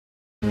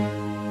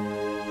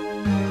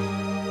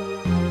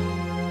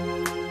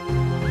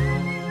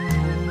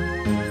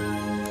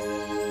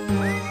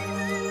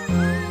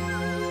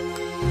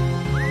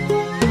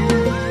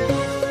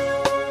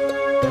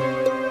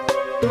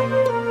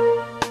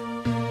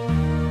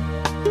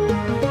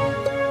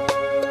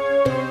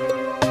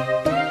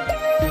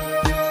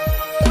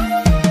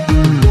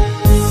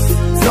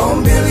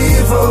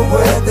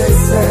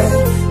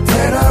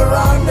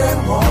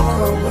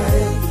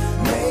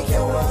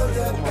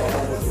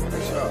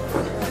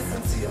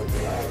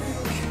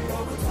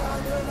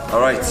All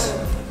right,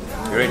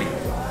 you ready?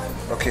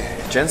 Okay,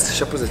 gents,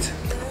 sharp is it?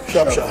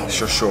 Sharp.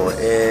 Sure.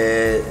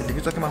 Did you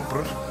talk about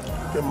bro?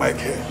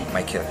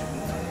 Michael.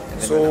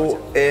 So,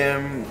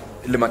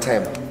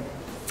 AMATYMA.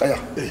 Yeah.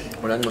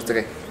 When I'm I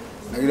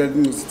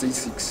did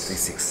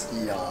 36.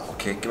 Yeah.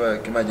 Okay,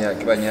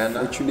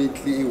 Kibanyana.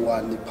 Fortunately,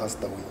 one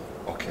passed away.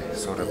 Okay,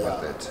 sorry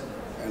about that.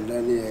 And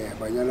then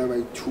Banyana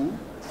by 2, and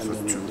so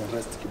then two. The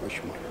rest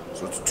Kibashima.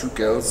 So it's 2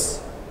 girls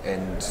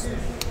and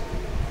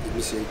let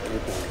me say 3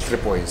 boys. 3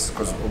 boys,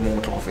 because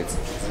what talk of it?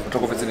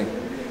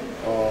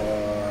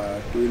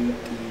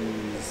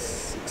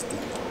 2016.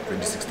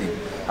 2016.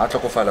 How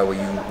talk of were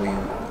you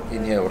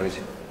in here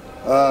already?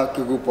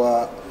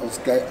 Kigupa of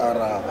Sky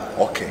Araba.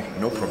 Okay,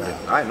 no problem.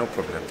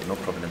 No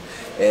problem.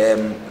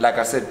 Like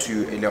I said to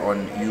you earlier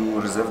on, you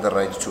reserve the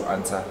right to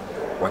answer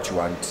what you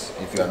want.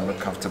 If you are not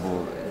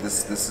comfortable,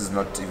 this is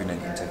not even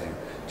an interview,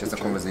 just a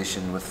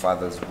conversation with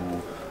fathers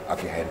who are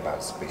behind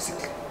bars,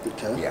 basically.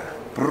 Okay. Yeah.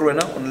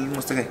 Bruena on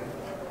Mustake.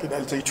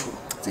 Kidal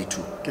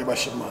Zaitu.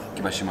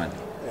 Kibashimani.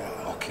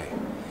 Yeah. Okay.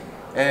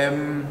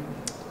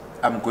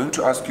 I'm going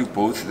to ask you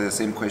both the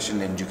same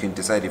question, and you can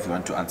decide if you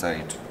want to answer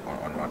it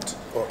or not.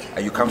 Okay.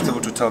 Are you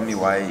comfortable to tell me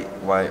why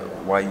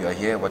you are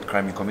here? What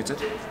crime you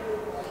committed?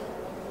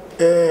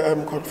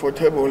 I'm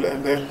comfortable,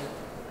 and then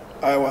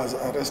I was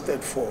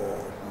arrested for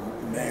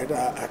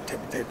murder,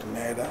 attempted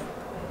murder,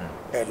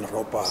 and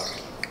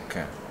robbery.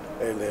 Okay.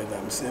 And then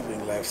I'm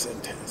serving life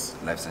sentence.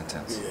 Life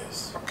sentence?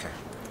 Yes. Okay.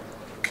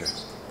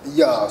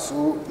 Yeah,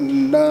 so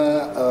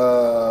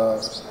now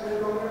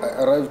I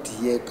arrived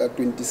here in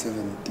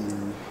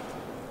 2017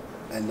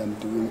 and I'm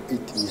doing 18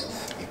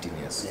 years. 18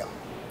 years? Yeah.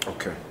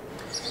 Okay.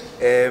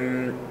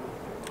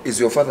 Is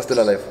your father still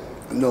alive?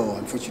 No,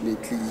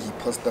 unfortunately he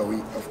passed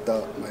away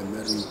after my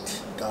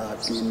marriage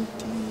in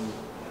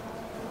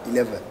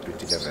 2011.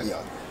 2011?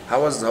 Yeah. How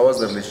was the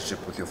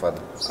relationship with your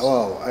father?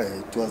 Oh,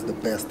 it was the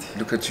best.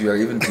 Look at you, you're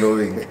even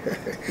glowing.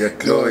 You're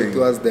glowing. No, it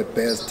was the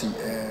best.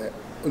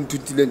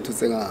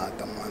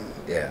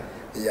 Yeah.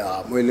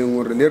 Yeah, my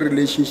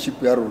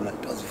relationship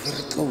was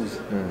very close.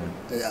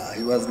 Yeah,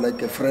 he was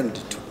like a friend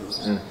to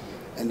me.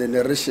 And then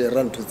the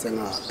ran to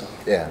Zangata.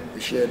 Yeah.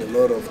 We shared a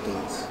lot of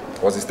things.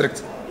 Was he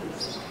strict?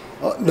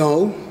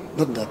 No,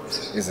 not that.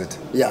 Is it?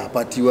 Yeah,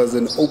 but he was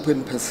an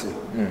open person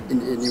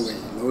in any way.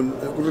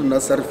 Couldn't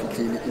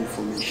necessarily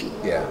information.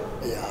 Yeah.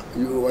 Yeah.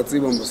 What's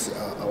even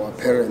our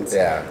parents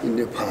in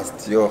the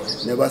past.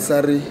 Never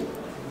sorry.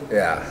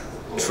 Yeah.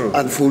 True.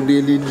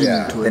 Unfoldingly.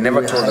 Yeah. They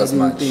never told us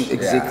much.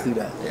 Exactly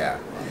that. Yeah.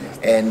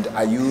 And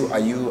are you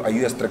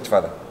a strict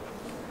father?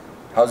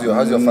 How's your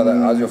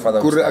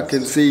father? I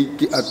can say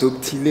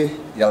adoptile.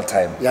 Yal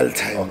time.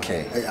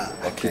 Okay. Yeah.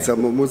 Okay. It's a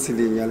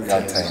Muslim yal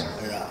time.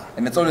 Yeah.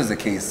 And it's always the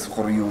case.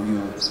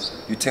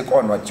 You take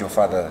on what your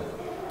father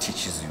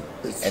teaches you.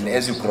 And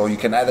as you grow, you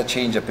can either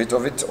change a bit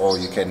of it or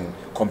you can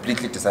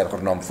completely decide,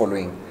 no, I'm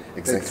following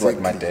exactly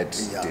what my dad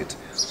did.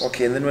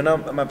 Okay, and then when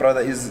my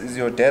brother, is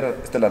your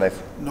dad still alive?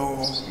 No.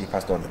 He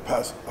passed on? He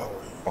passed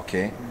away.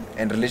 Okay.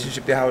 And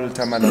relationship there, how old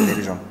time and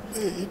religion?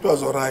 It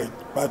was alright,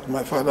 but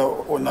my father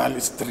only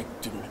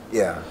strict me.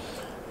 Yeah.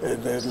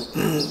 And then,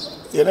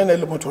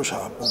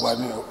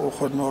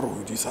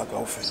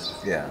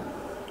 yeah.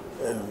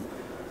 And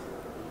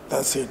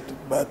that's it.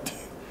 But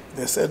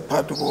the sad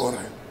part was,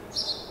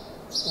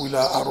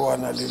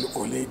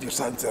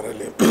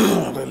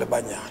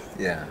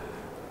 yeah.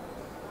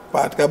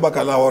 But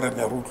kabakala hore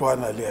ne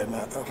rutlwana le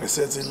ena re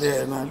setse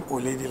le ena o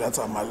ledi la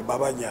tsamala ba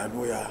banyane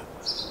o ya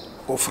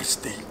go Free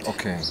State.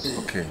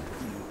 Okay.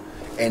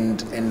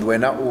 And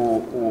when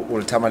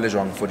o tama le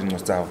jwang for dingwe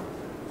tsa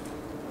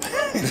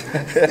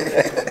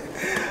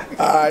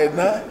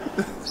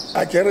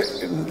I care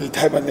the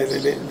time and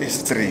the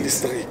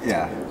street.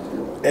 Yeah.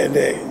 And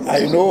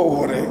I know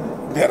hore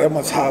there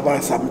must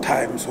have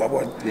sometimes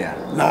yeah.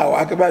 Now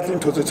I can battle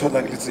to the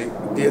total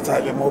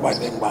the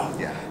mobile ba.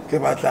 Yeah. Ke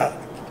batla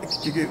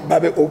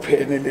babe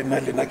open le na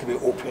le na ke be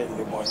open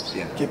le bona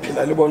ke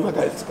phela le bona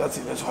ka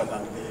tsile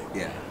tshwanang le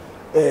yeah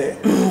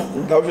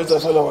nka botsa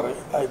fela hore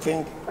I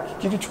think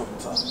ke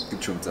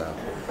ditshomtsa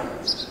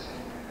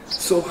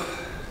so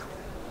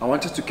I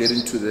wanted to get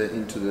into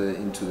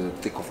the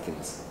thick of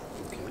things.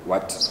 Okay.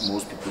 What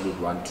most people would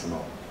want to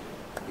know,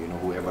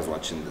 whoever's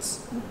watching this.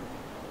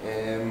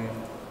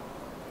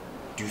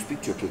 Do you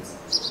speak to your kids?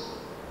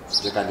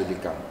 Do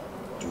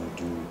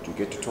you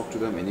get to talk to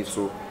them, and if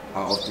so,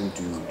 how often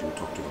do you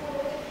talk to them?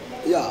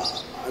 Yeah,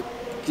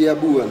 I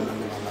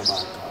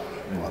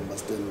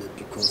understand it,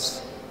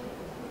 because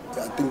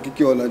I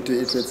think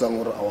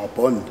our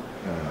bond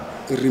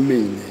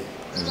remain.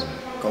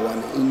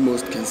 In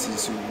most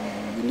cases,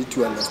 you need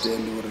to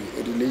understand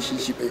a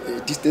relationship,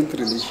 a distant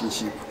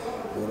relationship,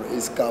 or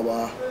is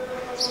cover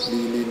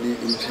really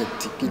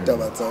impact.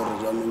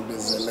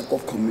 There's a lack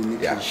of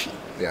communication.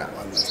 Yeah.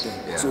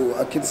 Understand? Yeah. So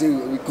I can say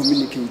we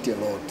communicate a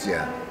lot.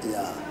 Yeah.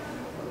 Yeah.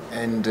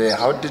 And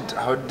how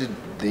did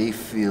they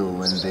feel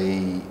when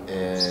they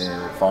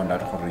found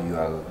out you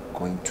are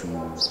going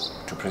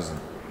to prison?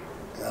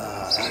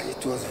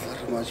 It was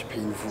very much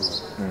painful,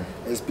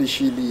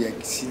 especially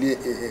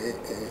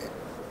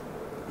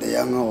The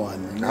younger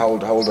one. How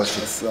old was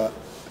she?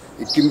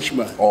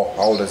 Kimshman. Oh,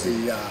 how old is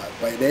he? Yeah,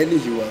 by then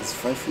he was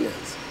 5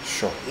 years.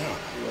 Sure. Yeah,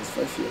 he was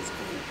 5 years old.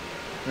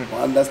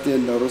 I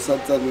understand na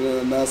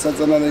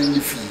satsana na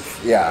le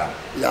fifi. Yeah.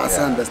 Yeah,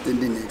 I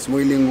understand the next. Mo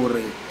ileng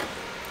hore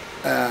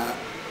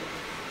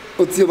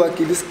o tseba ke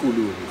le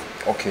sekolong.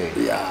 Okay.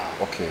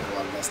 Yeah. Okay. I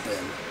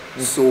understand.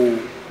 So,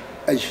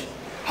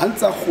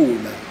 hantsa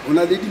khona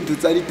hona le dintho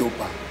tsa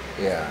ditopa.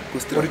 Yeah.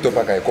 Ko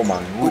ditopa ka ko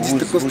mang?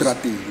 Ko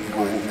strateng.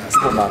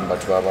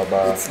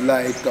 It's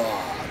like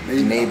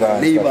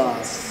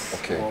neighbors.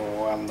 Okay.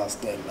 Oh, I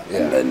understand that. Yeah.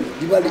 And then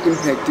di ba le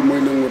impact mo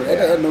ileng hore at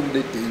the end of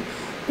the day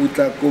o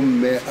tla ko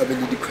mme a be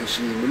le di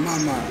question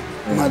mama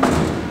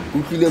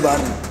utlile ba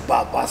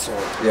papa so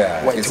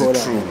yeah, is it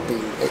true?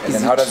 And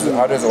then how does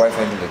the wife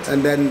handle it?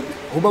 And then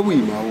ho ba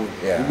boima ho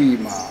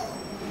boima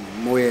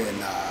mo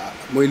yena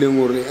mo ileng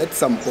hore at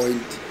some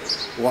point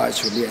wa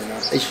actually yena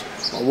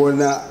wa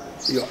bona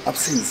your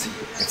absence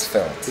it's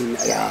felt.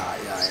 Yeah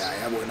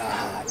bona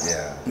ha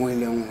yeah mo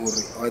ileng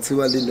hore wa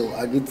tseba le lo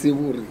a ke tsebe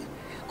hore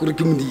gore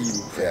ke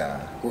modimo yeah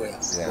gore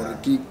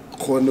ke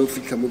khona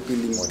fitla mo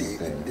peleng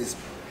at this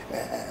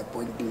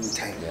point in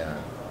time. Yeah.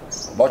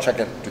 About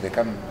Chaka, do they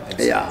come?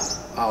 Yeah,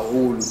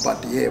 whole,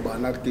 but yeah, but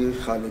not due to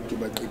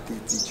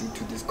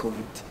this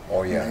COVID.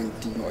 Oh yeah.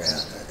 19. Oh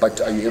yeah. But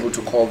are you able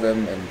to call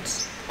them and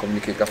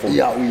communicate?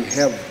 Yeah, we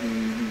have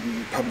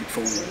public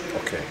phone.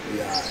 Okay.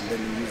 Yeah, and then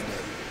we use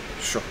them.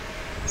 Sure.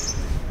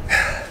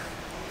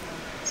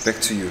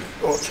 Back to you.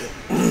 Okay.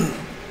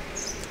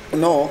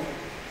 No.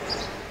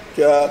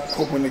 Can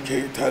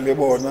communicate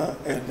lebona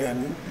and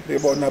then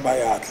lebona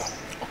bayatla.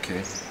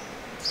 Okay.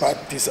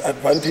 But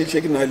disadvantage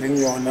ignaling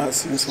yona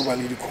since we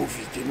the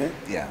COVID, ne?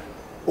 Yeah.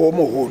 O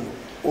moholo,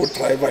 o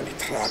driver the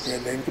truck,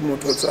 and then ke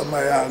motho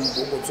tsamayang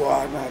go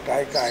Botswana,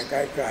 guy.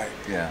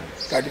 Yeah.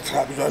 Ka di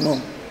truck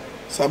jwanong.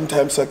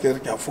 Sometimes I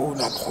get a phone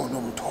a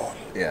khono mthole.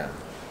 Yeah.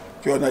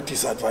 Ke yona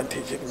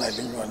disadvantage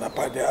ignaling yona,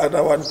 but the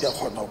other one ke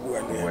khona bua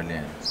le.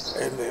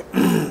 And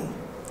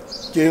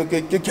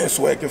ke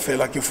guesswork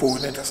fela ke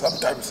phone and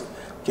sometimes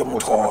ke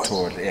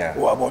mthole. Yeah.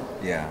 Wa bona.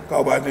 Yeah.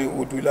 Ka bane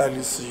o dula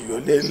le siyo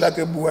le la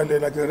ke bua le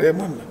la ke re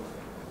monna.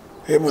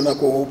 He mona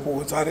go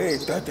hopotsa re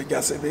tate ke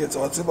a sebetsa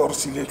wa tseba re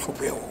sile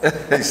tlhopego.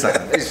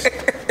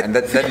 And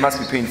that must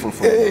be painful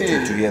for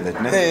you to hear that,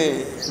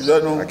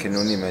 no? I can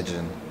only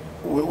imagine.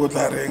 O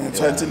tla reng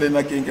tshwantse le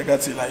na ke nke ka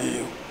tsela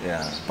eo.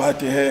 Yeah.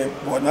 But he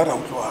bona ra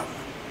utlwana.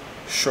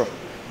 Sure.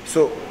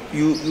 So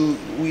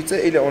we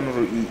say earlier on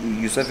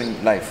you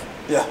serving life.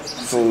 Yeah.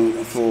 So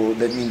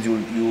that means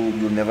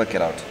you'll never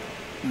get out.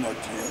 Not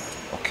yet.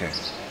 Okay.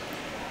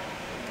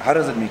 How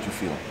does it make you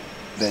feel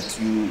that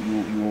you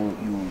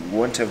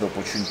won't have the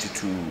opportunity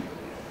to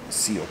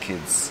see your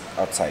kids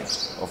outside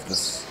of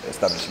this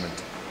establishment?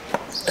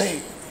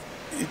 Hey,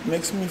 it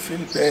makes me feel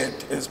bad,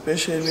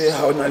 especially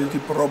how banal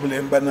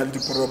problem.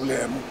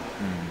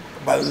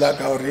 Balla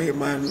ka re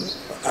man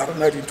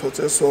arna di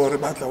thotse so re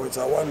batla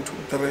wetsa 1 2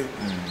 3.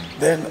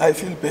 Then I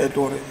feel bad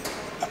or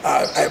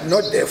I'm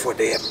not there for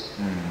them.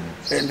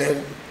 And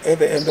then at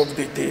the end of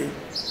the day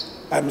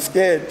I'm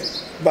scared,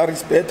 but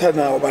it's better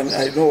now when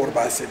I know what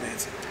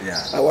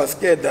yeah. I was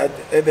scared that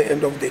at the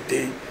end of the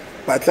day,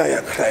 batla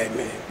ya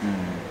crime.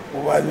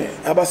 Ubani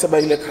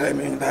abasabayile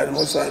crime that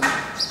most are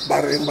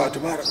barring but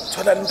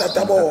thola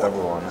ntatabo.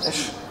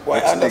 Why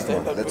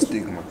understand that? That's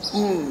stigma.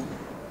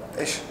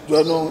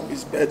 You know,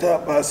 it's better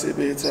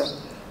basebeta.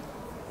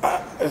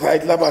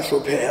 Right la ba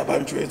hlophe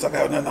abantu etsa ka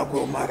yona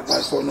nako mara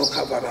ba so no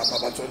cover up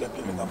ba tswela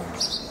pele ka bona.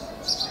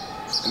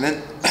 And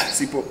then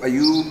Sipo, are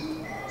you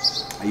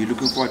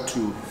looking forward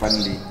to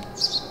finally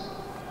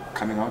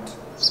coming out?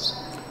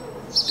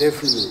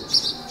 Definitely.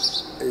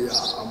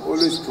 Yeah, I'm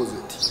always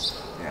positive.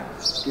 Yeah.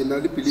 Ke na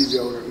le believe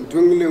ya hore ntho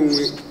engwe le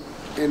engwe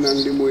e nang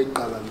le mo e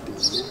qalang teng.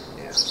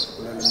 Yeah.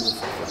 Ona le mo e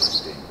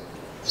falang teng.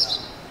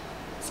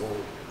 So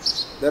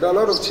there are a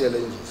lot of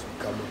challenges we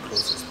come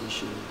across,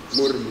 especially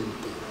more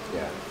related.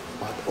 Yeah.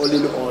 But all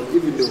in all,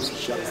 even the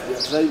officials, they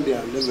are trying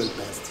their level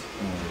best.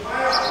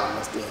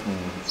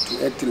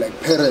 To act like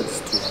parents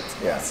towards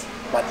us.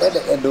 But at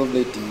the end of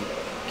the day,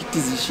 it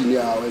is issue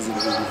as an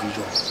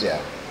individual.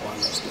 Yeah.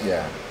 Understand?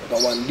 Yeah.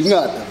 But one thing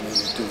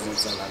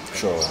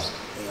sure.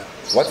 Yeah.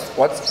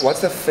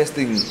 What's the first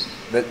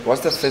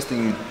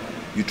thing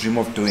you dream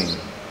of doing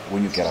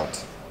when you get out?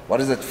 What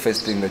is that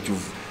first thing that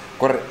you've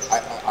got?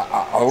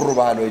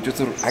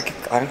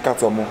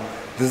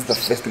 This is the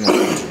first thing I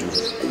want to do.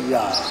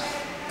 Yeah.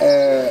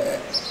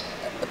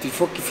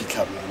 Before I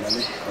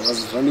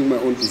was running my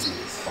own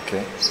business.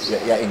 Okay.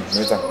 Yeah.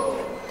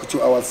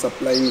 I was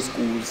supplying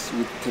schools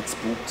with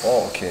textbooks,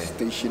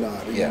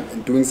 stationery,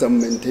 and doing some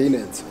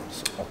maintenance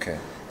also. Okay.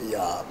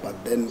 Yeah, but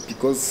then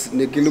because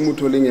nekile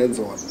mutholing hands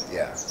on.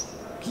 Yeah.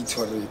 Ke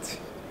tshwaretse.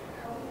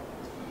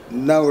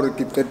 Now re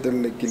ke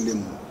qetelle ke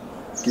lemo.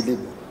 Ke le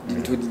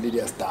dintho di le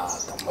di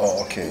start.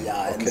 Oh, okay.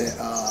 Yeah, okay.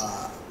 And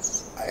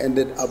I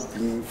ended up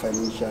being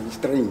financially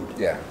strained.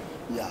 Yeah.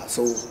 Yeah,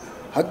 so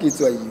how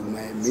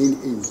my main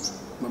aim,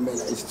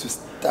 Mamela, is to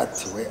start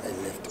where I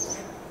left off.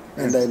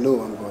 And I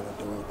know I'm going to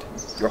do it.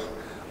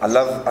 I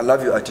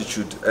love your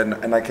attitude,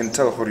 and I can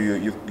tell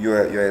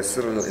you're a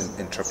serial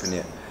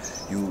entrepreneur.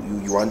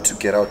 You want to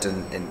get out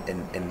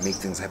and make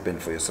things happen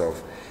for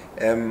yourself.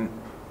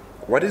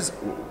 What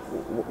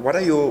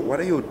are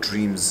your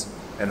dreams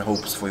and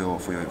hopes for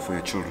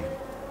your children?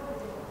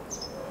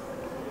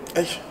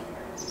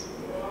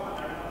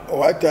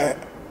 What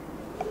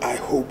I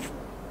hope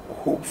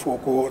for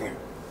gore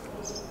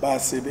ba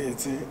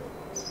sebetse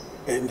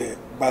and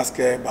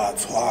baske ba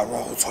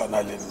tshwarwa go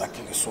tshwana le nna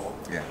ke le so.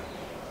 Yeah.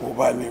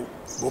 Obane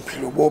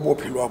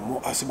bophelo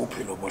mo a se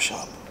bophelo bo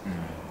sharp.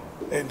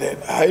 And then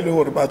ha ile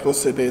hore ba tlo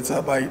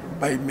sebetsa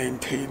by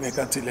maintain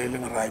ka tsela ile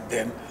right,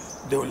 then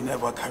they will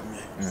never come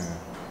here.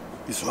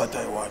 It's what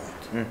I want.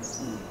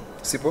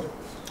 Sipo?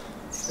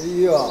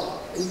 Yeah,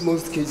 in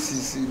most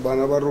cases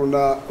bana ba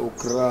rona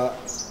okra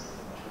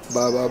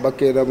ba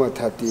kena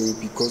mathateng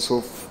because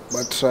of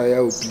ba try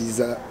to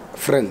please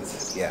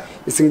friends. Yeah.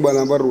 Ising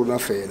bana ba rona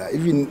fela.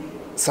 Even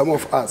some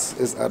of us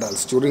as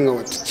adults during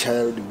our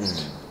childhood,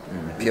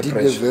 we did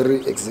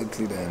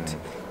exactly that.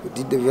 We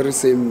did the very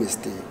same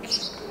mistake.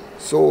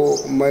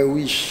 So my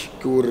wish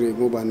kore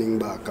mo baneng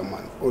ba ka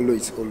man,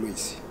 always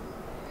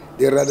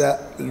they rather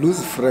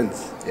lose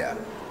friends. Yeah.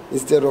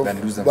 Instead of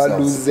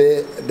lose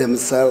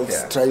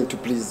themselves trying to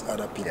please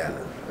other people.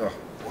 Yeah. Oh,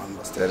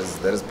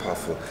 that is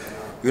powerful.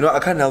 You know, I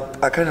can't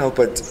help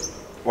but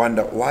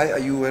wonder, why are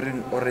you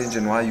wearing orange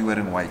and why are you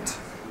wearing white?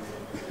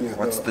 Yeah.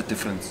 What's the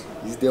difference?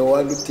 He's the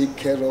one who take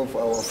care of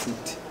our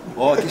food.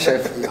 Oh, okay,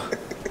 chef. Yeah.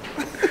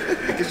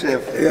 Okay,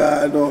 chef.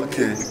 Yeah, no.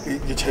 Okay.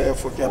 Chef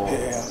for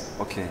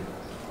Okay.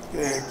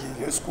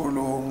 Yeah,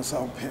 school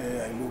sa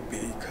pay I look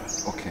baker.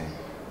 Okay.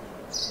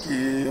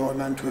 Ke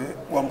ona ntwe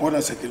wa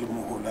mbona se ke le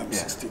moholo, I'm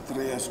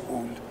 63 years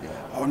old.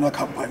 I want a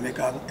company e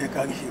ka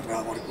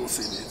hira gore go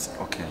sebetsa.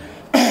 Okay.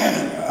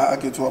 A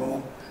ke tswa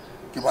mo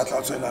ke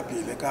batla tswela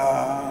pele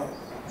ka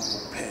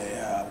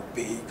pay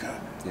baker.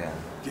 Yeah.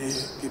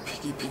 Ke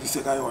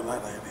phikise ka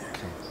yona right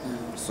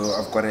there. So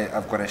I've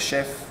got a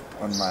chef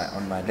on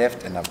my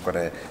left, and I've got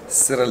a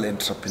serial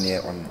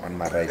entrepreneur on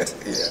my right.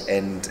 Yeah.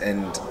 And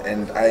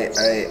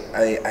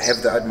I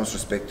have the utmost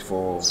respect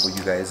for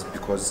you guys,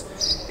 because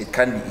it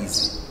can be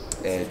easy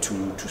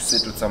to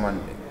sit with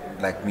someone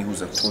like me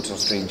who's a total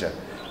stranger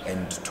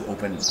and to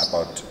open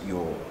about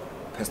your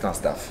personal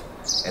stuff.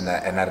 And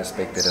I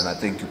respect it, and I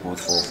thank you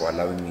both for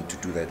allowing me to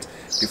do that.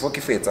 Before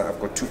Kifeta, I've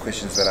got two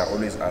questions that I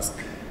always ask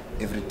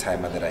every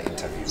time that I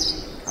interview.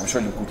 I'm sure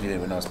you could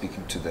when I was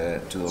speaking to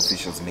the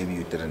officials, maybe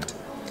you didn't.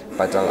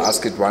 But I'll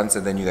ask it once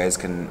and then you guys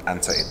can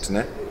answer it.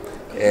 Ne?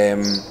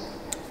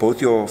 Both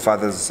your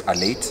fathers are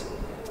late.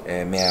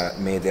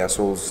 May their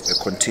souls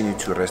continue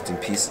to rest in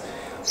peace.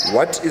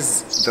 What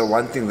is the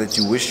one thing that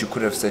you wish you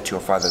could have said to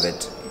your father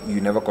that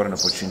you never got an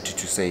opportunity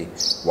to say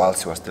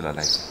whilst he was still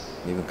alive?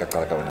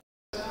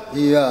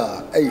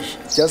 Yeah,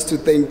 just to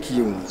thank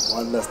him,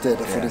 understand,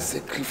 for the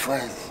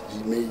sacrifice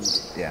he made.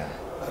 Yeah.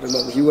 I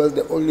remember he was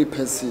the only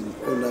person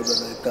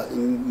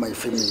in my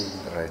family.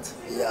 Right.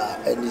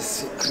 Yeah, and he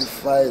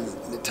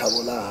sacrificed the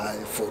Tabola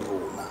High for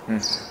Rona.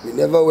 We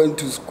never went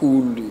to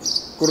school,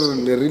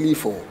 really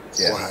for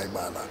High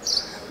Bala.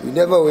 We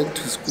never went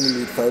to school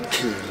without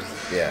Kerry.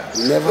 Yeah.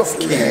 We never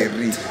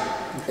Kerry.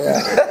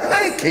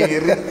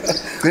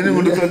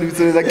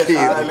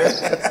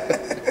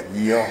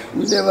 Yeah.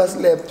 We never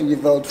slept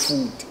without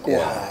food.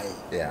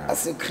 Yeah. A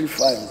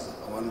sacrifice,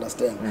 I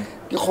understand.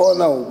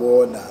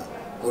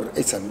 Or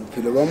it's a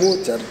pillow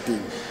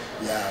jarting,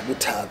 yeah,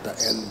 butata,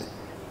 and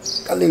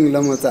calling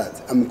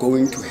Lamatat, I'm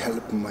going to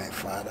help my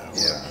father.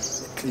 Yeah.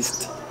 At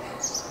least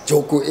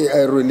Joko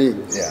I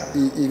rolling. Yeah.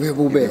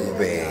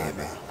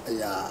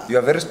 Yeah. You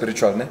are very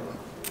spiritual, ne?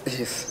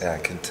 Yes. Yeah, I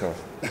can tell.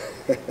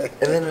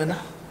 And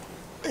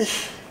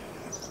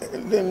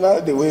then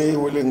the way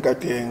we link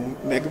at thing,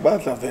 make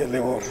battle vele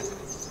or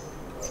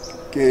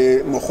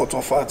ke mo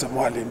khotsofatsa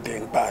mo haleng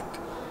teng, but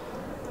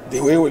the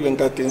way we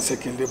link at thing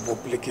sekele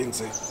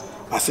boplekentse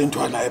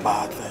asintwana e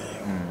batla.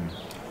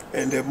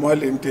 And the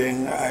Marlin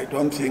thing, I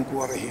don't think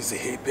he's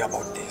happy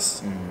about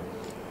this.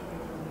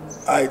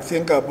 I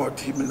think about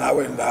him now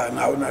and then,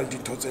 now and then,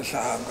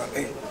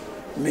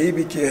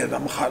 maybe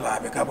I'm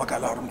Halabe,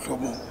 Kabakalam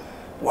Flomo,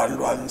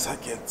 one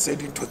second,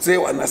 said it to say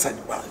one aside.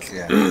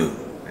 Yeah.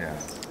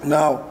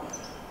 Now,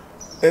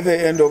 at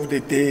the end of the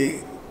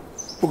day,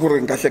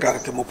 Pukurin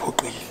Kashakarakamo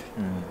Pukri,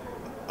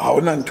 how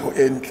none to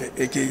end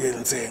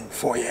again saying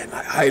for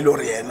Yena, High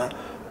Loriana.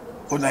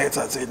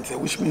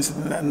 Which means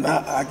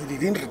I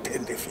didn't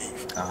return the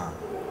faith.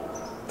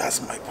 That's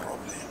my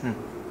problem.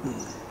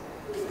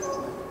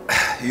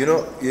 You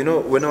know,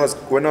 when I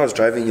was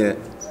driving here,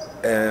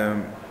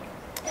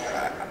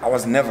 I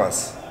was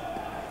nervous.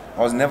 I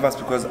was nervous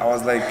because I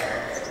was like,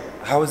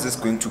 how is this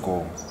going to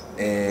go?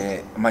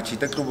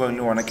 MJITA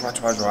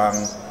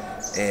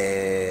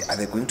are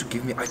they going to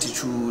give me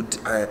attitude?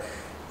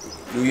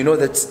 You know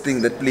that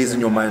thing that plays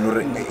in your mind,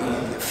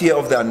 fear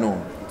of the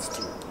unknown. It's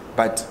true.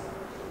 But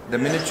the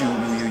minute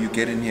you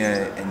get in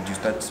here and you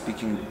start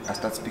speaking, I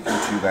start speaking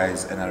to you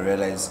guys, and I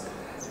realize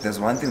there's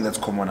one thing that's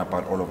common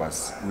about all of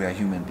us. We are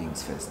human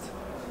beings first.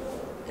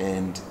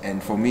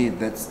 And for me,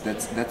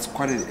 that's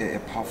quite a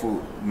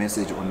powerful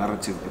message or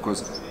narrative,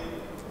 because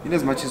in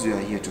as much as you are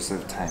here to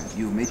serve time,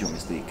 you've made your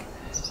mistake.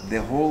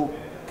 The whole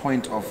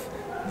point of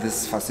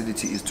this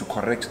facility is to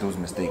correct those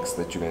mistakes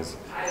that you guys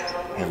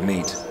have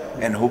made,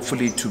 and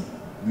hopefully to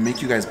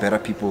make you guys better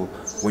people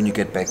when you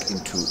get back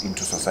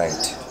into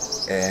society.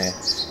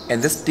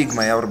 And this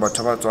stigma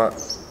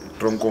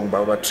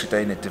treat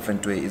in a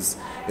different way is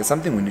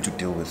something we need to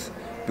deal with,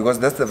 because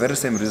that's the very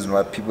same reason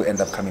why people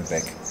end up coming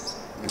back,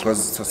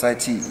 because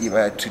society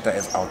treat her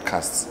as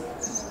outcasts.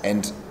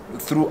 And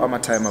through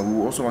AMATYMA,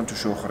 we also want to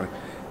show her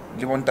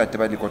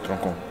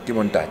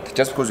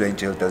just because you're in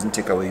jail doesn't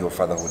take away your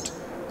fatherhood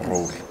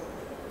role.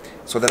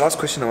 So the last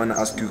question I want to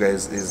ask you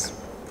guys is,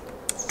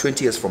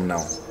 20 years from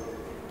now,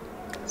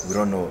 we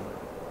don't know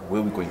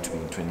where we're going to be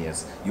in 20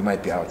 years. You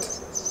might be out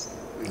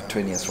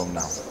 20 years from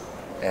now.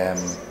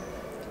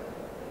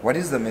 What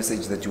is the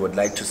message that you would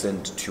like to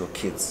send to your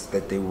kids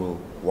that they will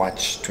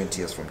watch 20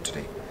 years from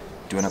today?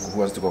 Do you want to, who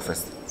wants to go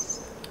first?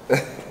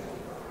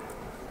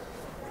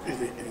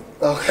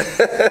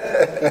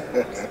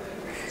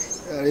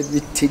 Let me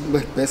take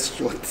my best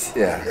shot.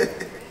 Yeah.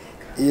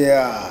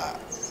 Yeah.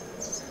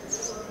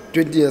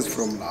 20 years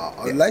from now,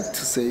 I'd like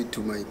to say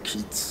to my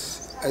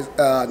kids,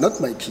 not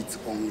my kids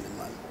only,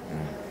 man.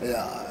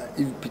 Yeah,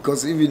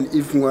 because even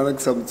if Mwarak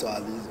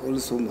Samtsali is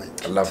also my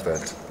kid. I love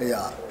that.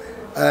 Yeah.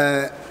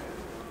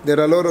 There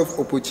are a lot of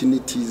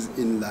opportunities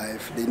in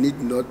life. They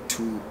need not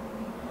to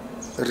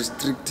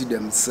restrict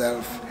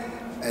themselves,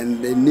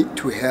 and they need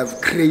to have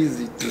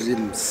crazy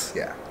dreams.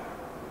 Yeah.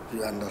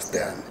 You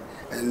understand?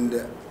 Yeah.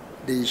 And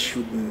they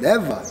should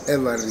never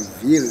ever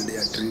reveal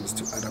their dreams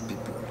to other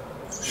people.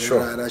 Sure.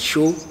 They rather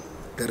show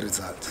the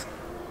result.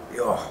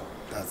 Yo.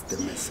 That's the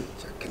message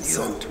I can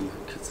send to my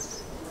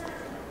kids.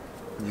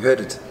 You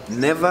heard it.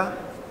 Never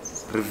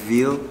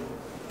reveal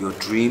your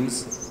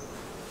dreams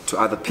to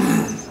other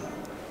people.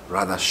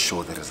 Rather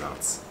show the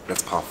results.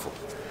 That's powerful.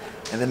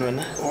 And then when?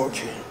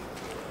 Okay.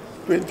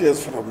 20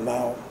 years from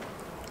now,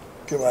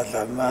 ke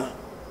batlana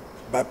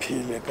ba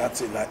phile ka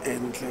tsela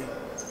entle,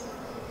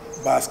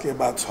 ba ske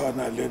ba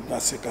tshwana le nna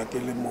seka ke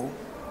le mo,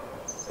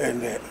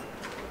 and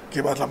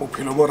ke batla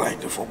bophelo bo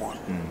right for bona.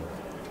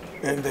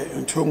 And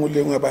ntho engwe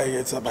le engwe ba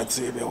etsa ba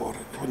tsebe hore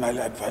ho na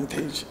le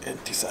advantage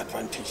and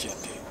disadvantage ya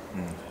teng.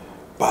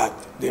 But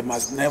they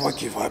must never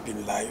give up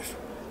in life.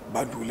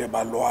 Ba dule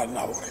ba lwana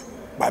hore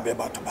ba be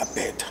batho ba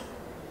better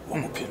mo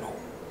bophelong.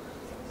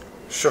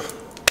 Sure.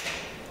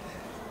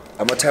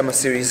 AMATYMA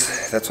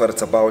series, that's what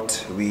it's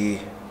about. We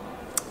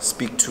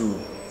speak to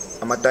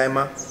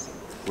AMATYMA,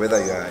 whether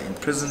you are in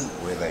prison,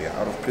 whether you're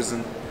out of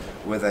prison,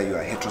 whether you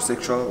are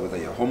heterosexual, whether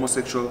you're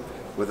homosexual,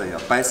 whether you're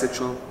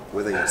bisexual,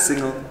 whether you're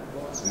single,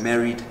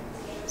 married,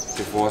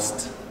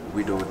 divorced,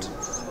 widowed.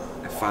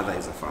 A father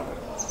is a father.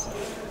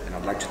 And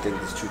I'd like to thank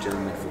these two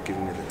gentlemen for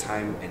giving me the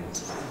time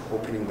and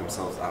opening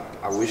themselves up.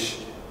 I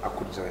wish I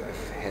could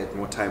have had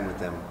more time with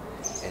them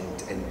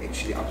and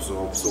actually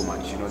absorb so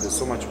much. You know, there's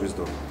so much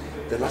wisdom.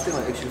 The last thing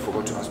I actually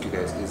forgot to ask you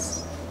guys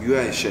is, you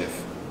are a chef.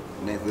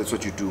 That's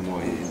what you do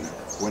more in.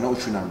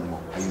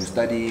 Are you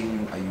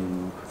studying? Are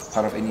you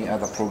part of any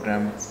other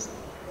program?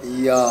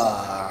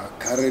 Yeah,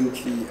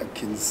 currently I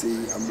can say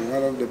I'm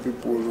one of the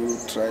people who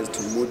tries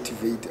to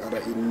motivate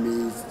other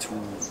inmates to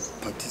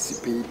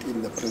participate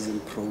in the prison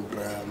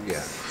program.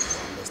 Yeah.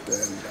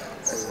 Understand?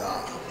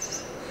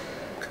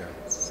 Okay.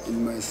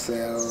 In my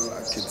cell,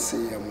 I can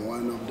say I'm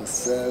one of the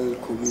cell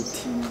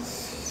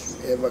committees.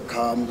 Whoever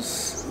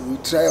comes, we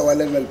try our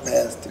level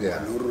best.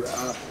 Yeah.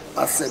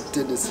 Accept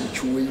the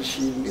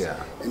situation,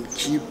 yeah, and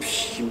keep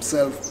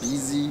himself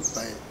busy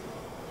by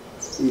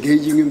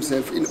engaging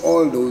himself in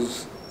all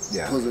those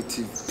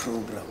positive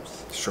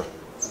programs. Sure.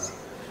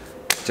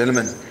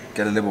 Gentlemen,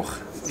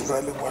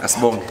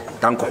 Asbong,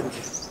 danko.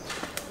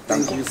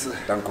 Thank you, sir.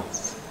 Danko.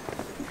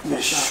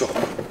 Sure.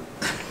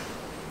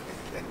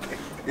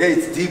 Yeah,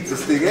 it's deep,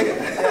 this thing, eh?